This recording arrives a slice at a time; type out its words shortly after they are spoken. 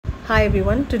Hi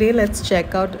everyone, today let's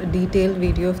check out a detailed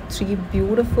video of 3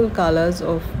 beautiful colors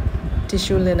of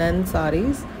tissue linen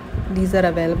sarees. These are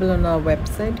available on our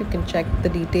website. You can check the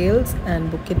details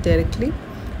and book it directly.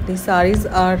 These sarees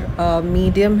are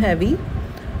medium heavy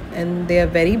and they are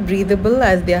very breathable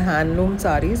as they are handloom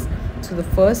sarees. So the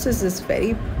first is this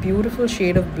very beautiful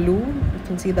shade of blue. You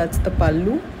can see that's the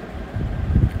pallu,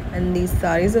 and these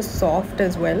sarees are soft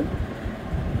as well.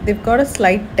 They've got a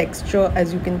slight texture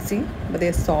as you can see, but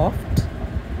they're soft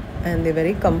and they're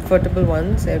very comfortable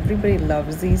ones. Everybody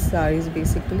loves these sarees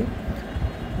basically.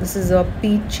 This is a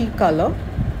peachy color.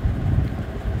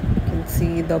 You can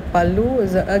see the pallu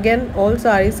is again, all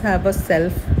sarees have a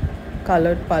self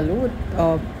colored pallu with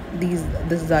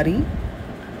this zari,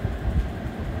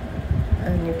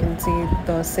 and you can see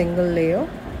the single layer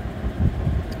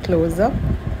close up.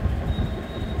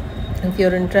 If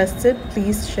you're interested,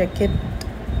 please check it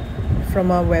from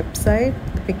our website,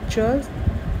 the pictures,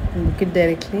 and book it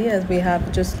directly as we have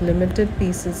just limited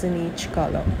pieces in each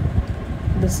color.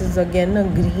 This is again a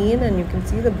green, and you can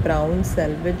see the brown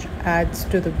selvage adds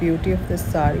to the beauty of this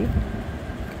saree.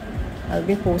 I'll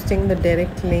be posting the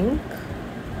direct link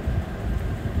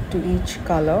to each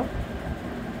color,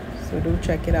 so do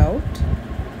check it out.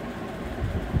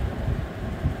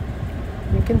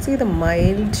 You can see the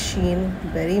mild sheen,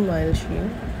 very mild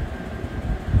sheen.